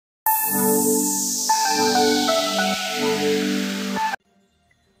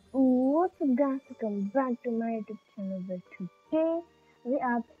guys, welcome back to my YouTube channel. Where today we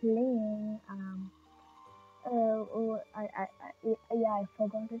are playing yeah, I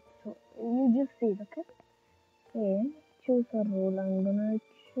forgot it. So you just see it, okay? Okay, choose a role. I'm gonna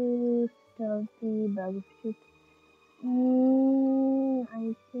choose stealthy bag of chips.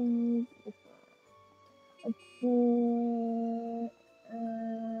 I think this one. Let's see.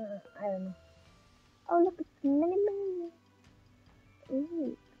 I don't know. Oh look, it's mini mini.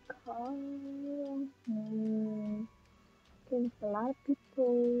 Ooh, car. There's a lot of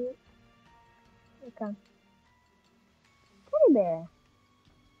people. Okay. Teddy bear.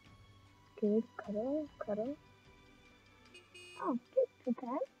 Good. Cuddle. Cuddle. Oh, good.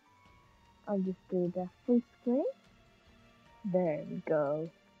 Okay. I'll just do the full screen. There we go.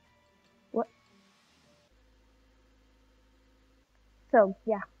 What? So,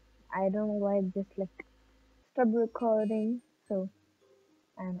 yeah. I don't know why I just like stop recording. So,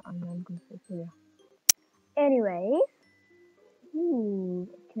 and I'm not going to say yeah. Anyways. Can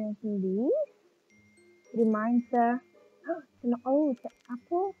I see these? Reminder. Oh, it's an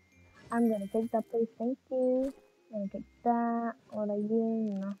apple. I'm gonna take that, please. Thank you. I'm gonna take that. What are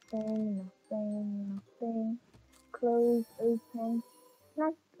you? Nothing. Nothing. Nothing. Close. Open.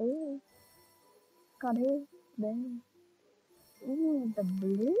 Not. Oh, got it. There. Ooh, the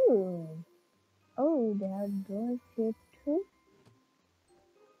blue. Oh, there are doors here too.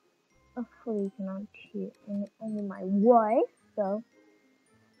 Hopefully you cannot hear only my voice. So,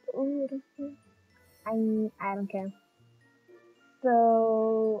 ooh, I don't care.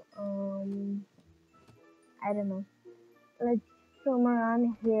 So, I don't know. Let's swim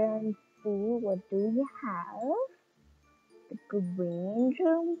around here and see what do we have. The green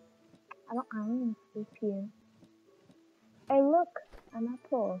room. I don't sleep here. Hey, look, an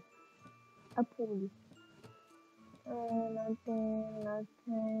apple. Apple. Nothing,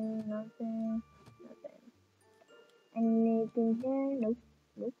 nothing, nothing, nothing. Anything here? Nope,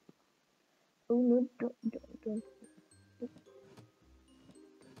 nope. Oh, no, don't.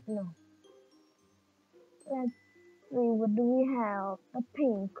 No. Let's see, what do we have? A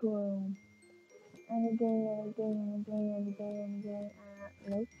pink room. Anything.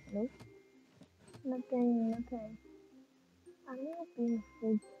 Nope, nope. Nothing. I'm not being so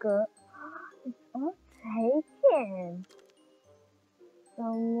good. It's all taken.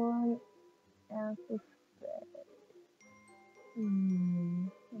 Someone else's bed.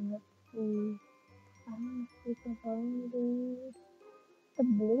 Let's see. I don't see the boundaries. The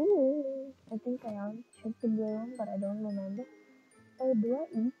blue. I think I already checked the blue one, but I don't remember. Oh, do I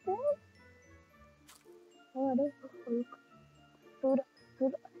eat that? Oh, I don't. Oh, look. Soda.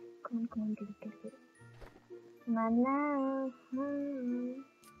 Come on, get it. Mana.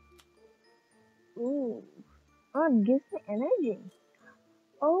 Ooh. Oh, it gives me energy.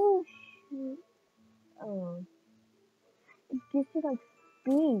 Oh, shoot. Oh. It gives you like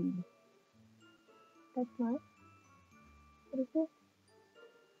speed. That's nice. What is this?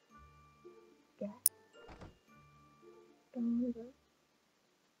 Gas. I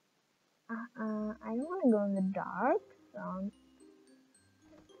don't want to go in the dark, so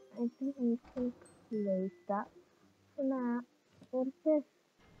I think we can close that for now. What is this?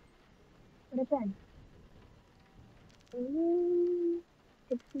 What is that?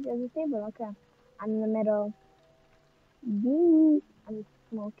 It's the table. Okay. I'm in the middle. Yee! I'm a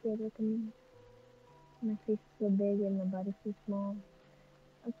small kid. Look at me. My face is so big and my body so small.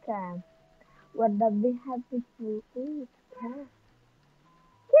 Okay. What does we have before? Ooh, it's a cat.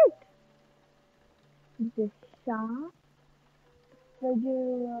 Cute! This shop. Fridge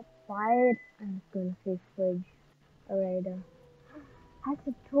fire. I'm gonna say fridge. Alright. Has a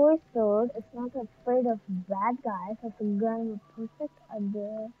toy sword. It's not afraid of bad guys. Has a gun with protect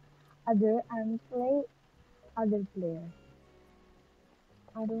other and play other players.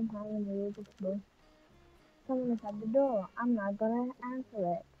 I don't have any Roblox though. Someone is at the door. I'm not gonna answer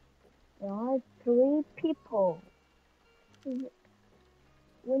it. There are three people.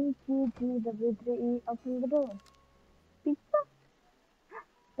 When you do the V3, open the door. Pizza?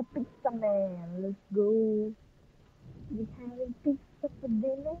 The pizza man. Let's go. We having pizza for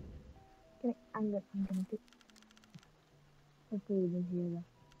dinner? I'm gonna do. Hopefully you didn't hear that.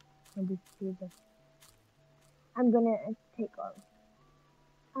 I'm just hear that. I'm gonna take off.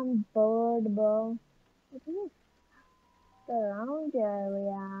 I'm bored, bro. What is this? The lounge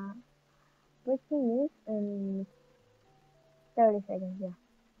area. Breaking news in 30 seconds, yeah.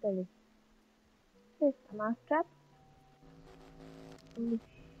 30. This a mousetrap. A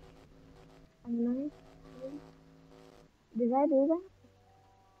nice. Did I do that?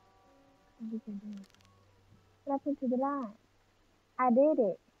 I didn't do it. What happened to the line? I did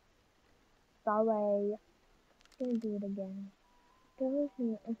it. sorry. Gonna do it again.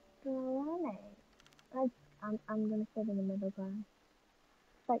 Delicious is running. Let's, I'm gonna sit in the middle ground.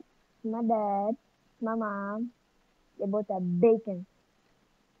 It's like my dad, my mom, they both have bacon.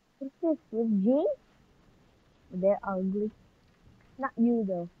 What's this with jeans? They're ugly. Not you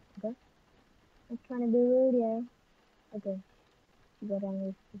though. Okay? I'm trying to be rude here. Okay. You go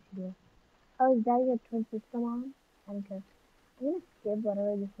down this door. Oh, is that your twin sister mom? I don't care. I'm gonna skip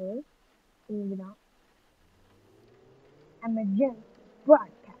whatever this is. Maybe not. I'm a gym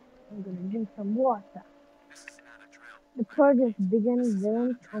broadcast. I'm gonna drink some water. The purge has begun,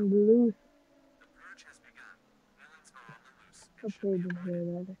 villains on the loose. Hopefully you didn't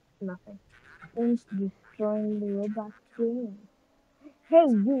hear that. Nothing. Villains destroying the robot game. Hey,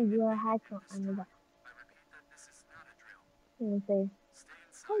 you're a hacker. I know that. I'm gonna say,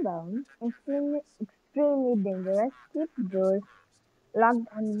 hello. Extremely dangerous. Keep doors locked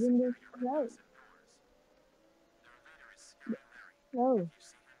and windows closed. Oh,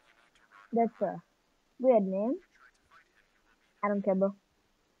 that's a weird name. I don't care, bro.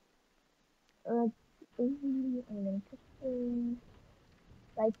 Let's see. I'm gonna check in.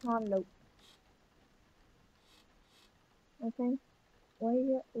 Lights on, no. Okay. Why are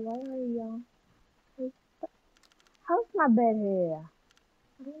you? How's my bed here?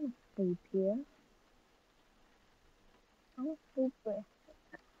 I don't want to sleep here. I want to sleep with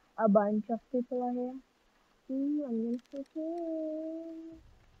a bunch of people are here. I'm gonna sleep here.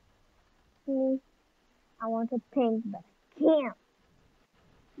 See, I want to think, but I can't.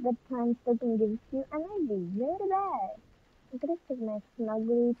 The time sleeping gives you energy. Very bad. I'm gonna take my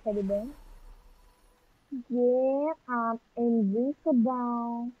snuggly teddy bear. Yeah, I'm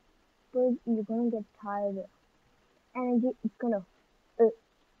invisible. But you're gonna get tired. Energy is gonna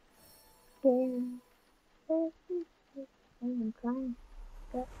scare. I'm crying.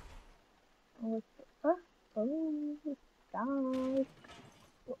 But I was oh guys.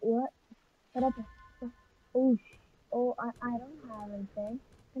 What? What happened? Oh oh I don't have anything.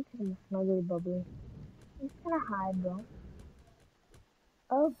 I'm taking a snuggly bubbly. I'm just gonna hide bro.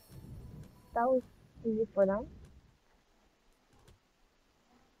 Oh, that was easy for them.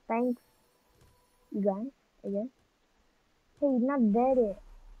 Thanks, you guys, I guess. Hey, he's not dead yet.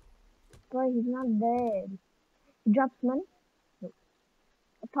 Boy, he's not dead. He drops money? No.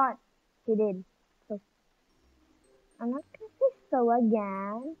 I thought he did. So I'm not gonna say so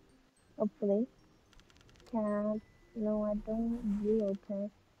again. Hopefully. Can't. No, I don't reopen.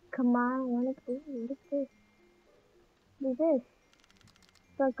 Come on, what is this? What is this?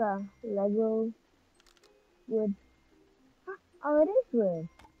 It's like a Lego wood. Oh, it is wood.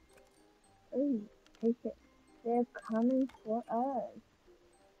 Ooh, take it. They're coming for us.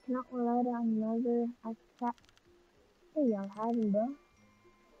 Cannot let another attack. Hey, y'all hiding, bro.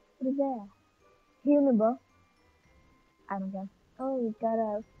 What is that? Heal me, bro. I don't care. Oh, we got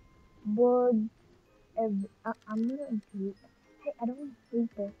a board. I'm gonna do. Hey, I don't want to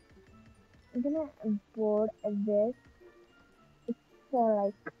sleep it. I'm gonna board this. It's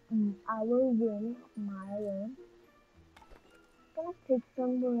like our room, my room. Gonna take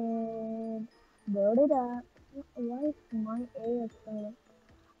some wood, board it up. Why is my air so like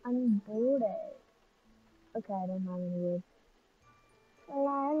unboarded? Okay, I don't have any wood.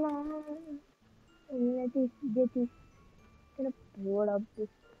 La la. Let us get this. Gonna board up this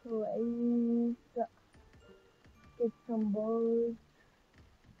place. Get some boards.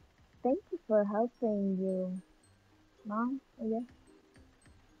 Thank you for helping you, Mom. I guess.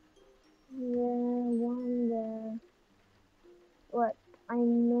 Yeah, wonder what I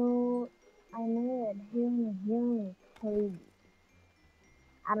know it. Hear me, please.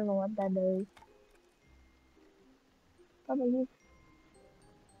 I don't know what that is. Probably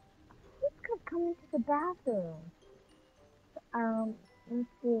he's gonna come into the bathroom. Let's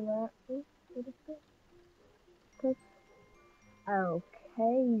see what is this? Click.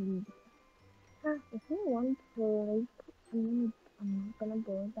 Okay. If you want to, like, I'm not gonna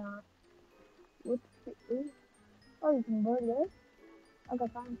do that. What's the? Oh, you can board this. Okay,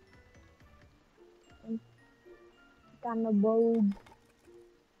 fine. I'm gonna board.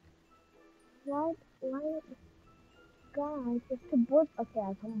 What? Why? Guys, just to board. Okay,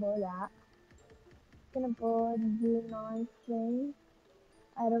 I can board that. Gonna board you nice things.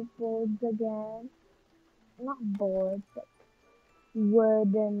 Out of boards again. Not boards, but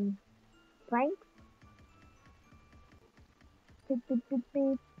wooden planks. Beep beep beep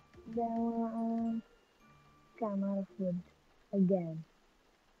beep. Then come out of wood again.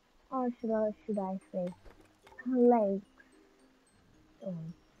 Or should I say planks? Oh,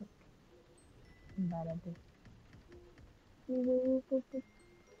 I'm bad at this.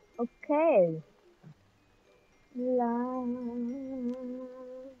 Okay. La.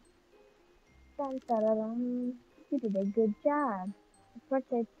 Dun, dun, dun, dun. You did a good job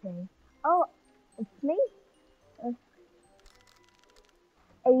protecting. Oh, it's me. Uh,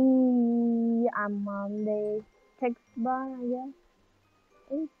 I'm on the text bar, I guess.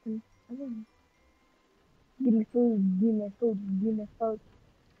 Okay. Give me food, give me food, give me food.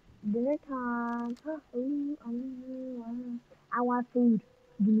 Dinner time. Ooh, I want food.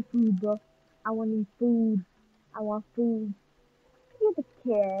 Give me food, bro. I want to eat food. I want food. You're the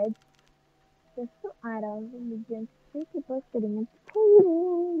kids. Just so items and begin to see people sitting and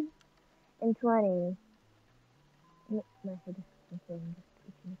painting. In 20. No, my head is saying this.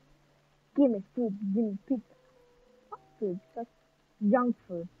 Give me food. Give me pizza. What food? That's junk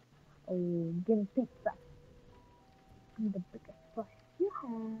food. Oh, give me pizza. I'm the biggest boss you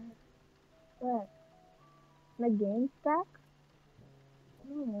have. What? My game stack?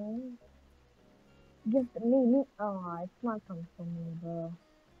 Oh. Give me. Oh, it's not coming from me, bro.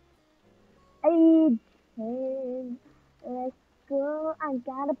 Hey, Jane, let's go. I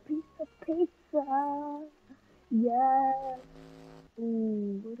got a piece of pizza. Yeah.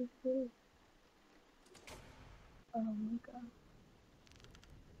 Ooh, what is this? Oh my god.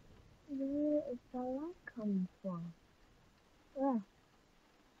 Where is the light coming from? Yeah.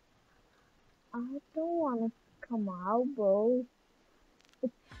 I don't wanna come out, bro.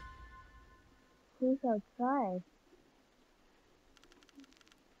 It's who's outside?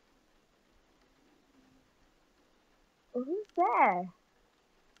 Who's there?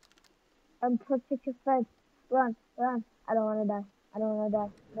 Protect your face. Run, run. I don't wanna die. I don't wanna die.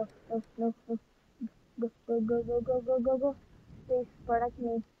 No, no, no, no. Go, go, go, go, go, go, go, go. Please protect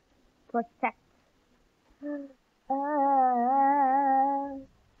me. Protect. Ah,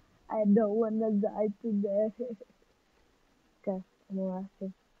 I don't wanna die today. Okay, I'm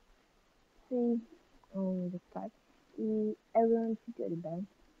laughing. See, the part. Everyone should go to bed.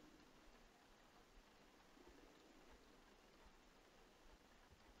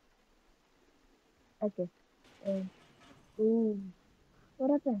 Okay. Um, ooh,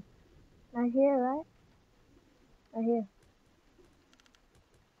 what happened? Not here, right? Not here.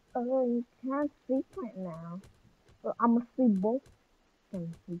 Oh, you can't sleep right now. Well, I'm asleep both. Can't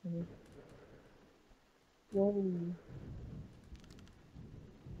sleep in this. Whoa.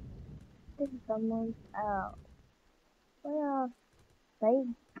 This is someone's out. What a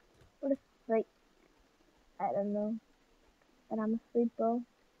fake. What a fake. I don't know. But I'm asleep, bro.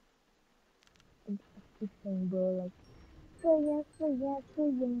 I'm just saying, bro, like, so yes, so yes,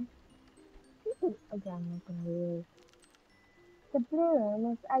 so yes. Okay, I'm not gonna do this. The blue room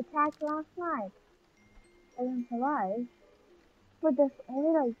was attacked last night. Everyone's alive. But there's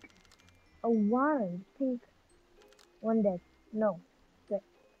only like a one pink one dead. No. Good.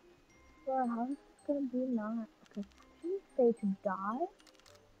 Well, how's this gonna be not? Okay. Should we stay to die?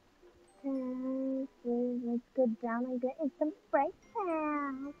 And let's go down and get in some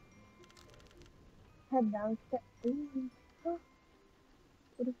breakdown. Head downstairs. Ooh. Oh,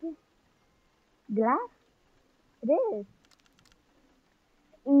 what is this? Glass? It is.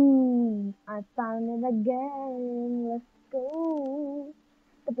 I found it again. Let's go.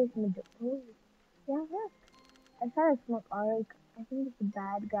 The basement door. Oh, yeah, look. I saw a smoke arc. I think it's a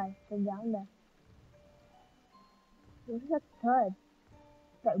bad guy still down there. What is that thud?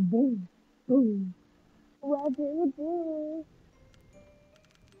 That boom, boom. What do you do?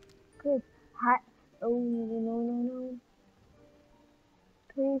 Quick, hat. Oh, no, no, no.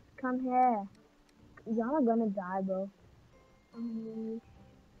 Please come here. Y'all are gonna die, bro. Um,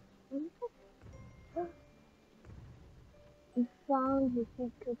 we found the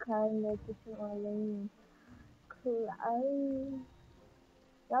secret card in the kitchen or living room.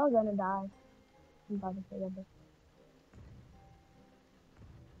 Y'all are gonna die. I'm about to say that, but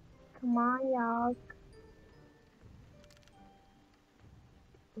come on, y'all.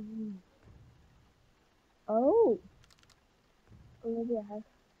 Ooh. Oh, Olivia has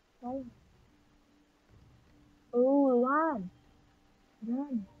fire. Oh, run,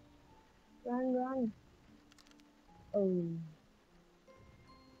 run, run, run. Oh,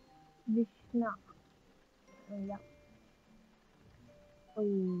 Vishna. Oh, yeah.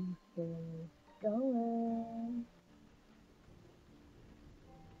 Oh, so going.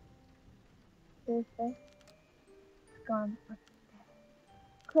 This is gone.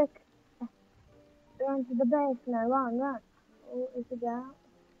 Quick, run to the base now. Run, run. Oh, is it out?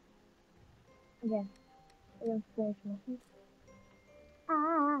 Again, I don't finish my feet.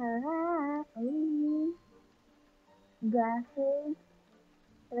 Oh. Glasses.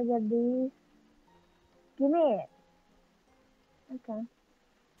 Can I get these? Give me it. Okay.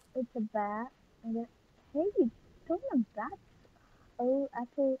 It's a bat. And then, hey, it's still a bat. Oh,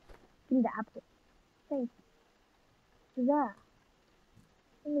 apple. Give me the apple. Thanks. What's that?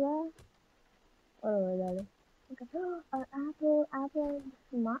 What's that? Oh, that is. Okay. An apple, apple,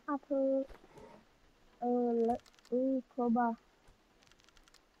 my apple. Oh, look. Ooh, crowbar.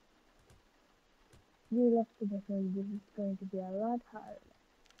 You left the difference. This is going to be a lot harder.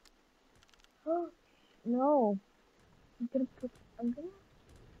 Oh, no. I'm gonna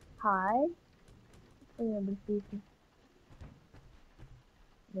hide. So you're able to see me.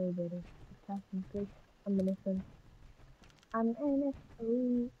 No, better. Attacking fish. I'm innocent. I'm innocent.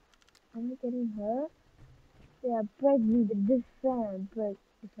 Oh, I'm getting hurt. Yeah, break me the different. Break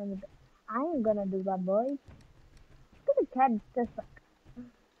different. I ain't gonna do that, boy. Look at the cat. It's just like,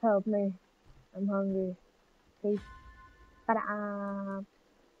 help me. I'm hungry. Please. But I'm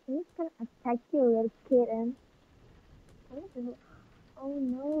just gonna attack you, little kitten. Oh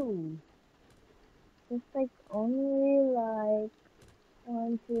no. It's like only like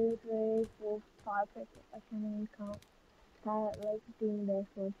 1, 2, 3, 4, 5 6. I can't even count. That like being there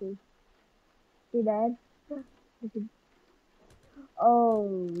for two. See that?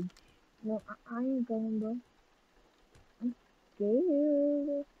 Oh no, I ain't going, bro. I'm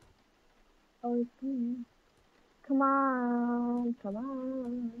scared. Oh, it's coming. Come on, come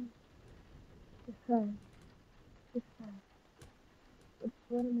on. This way, this way.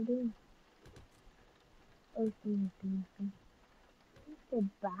 What am I doing? Oh, it's coming. Get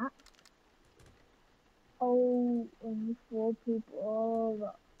back. Oh, only 4 people.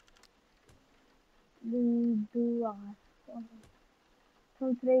 Oh, we do us.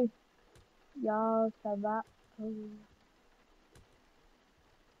 Come 3. Y'all, Sabah. Oh,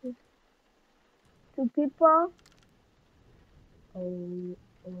 just 2 people. Oh,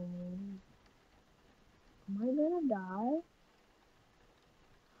 oh. Am I gonna die?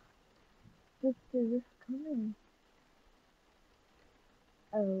 This is coming.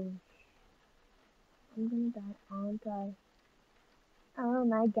 Oh, I'm gonna die, aren't I? Oh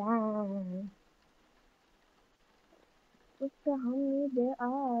my god. Look at how many there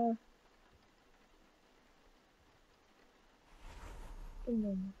are.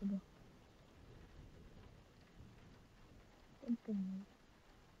 Invincible.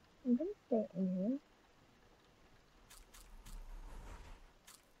 I'm gonna stay in here.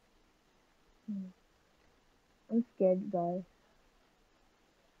 I'm scared, guys.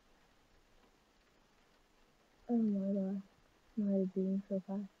 Oh my god. Why are you doing so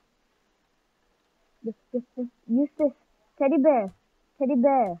fast? This. Use this. Teddy bear. Teddy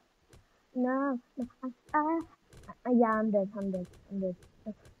bear. No. Yeah, I'm dead. I'm dead. No.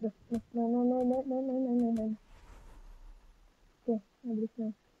 Okay, nobody's no.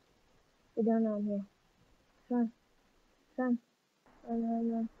 Get down on here. Run. Run.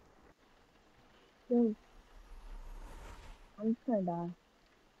 Yo, I'm just gonna die.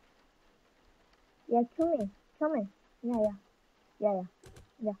 Yeah, kill me.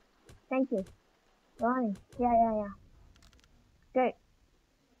 Yeah. Thank you. Ronnie. Yeah. Great.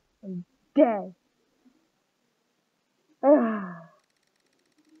 I'm dead. Ugh.